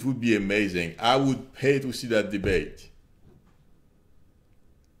 It would be amazing. I would pay to see that debate.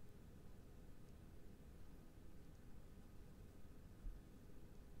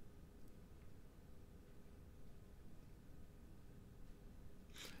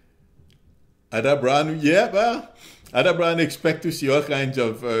 Ada Brown, yeah, well, Ada Brown, expect to see all kinds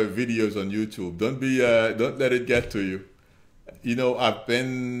of videos on YouTube. Don't let it get to you. You know,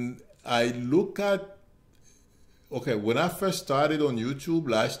 I look at, okay, when I first started on YouTube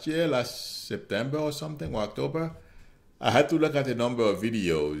last September or something, or October, I had to look at a number of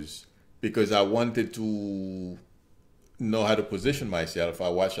videos because I wanted to know how to position myself. I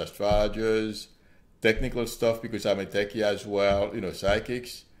watch astrologers, technical stuff because I'm a techie as well, you know,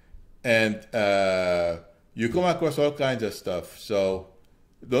 psychics. And you come across all kinds of stuff. So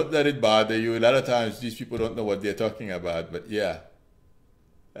don't let it bother you. A lot of times these people don't know what they're talking about. But yeah,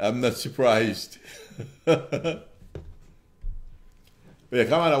 I'm not surprised. But yeah,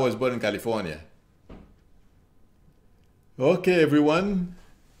 come on, I was born in California. Okay, everyone.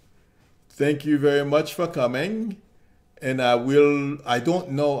 Thank you very much for coming. And I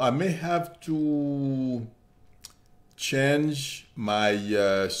don't know, I may have to change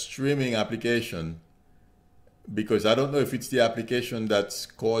my streaming application because I don't know if it's the application that's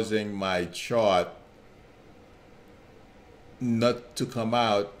causing my chart not to come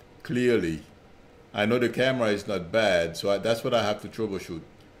out clearly. I know the camera is not bad, so that's what I have to troubleshoot.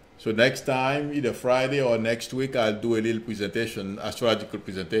 So next time, either Friday or next week, I'll do a little presentation, astrological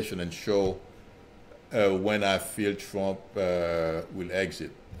presentation, and show when I feel Trump will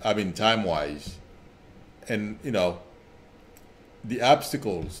exit. I mean, time-wise. And, you know, the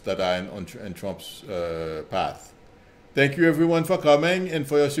obstacles that are in Trump's path. Thank you everyone for coming and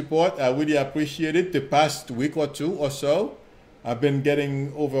for your support. I really appreciate it. The past week or two or so, I've been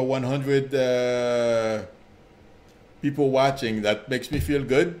getting over 100 people watching. That makes me feel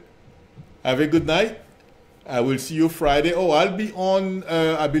good. Have a good night. I will see you Friday. Oh, I'll be on,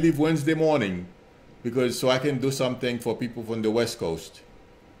 I believe, Wednesday morning, because so I can do something for people from the West Coast.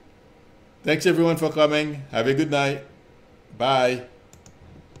 Thanks everyone for coming. Have a good night. Bye.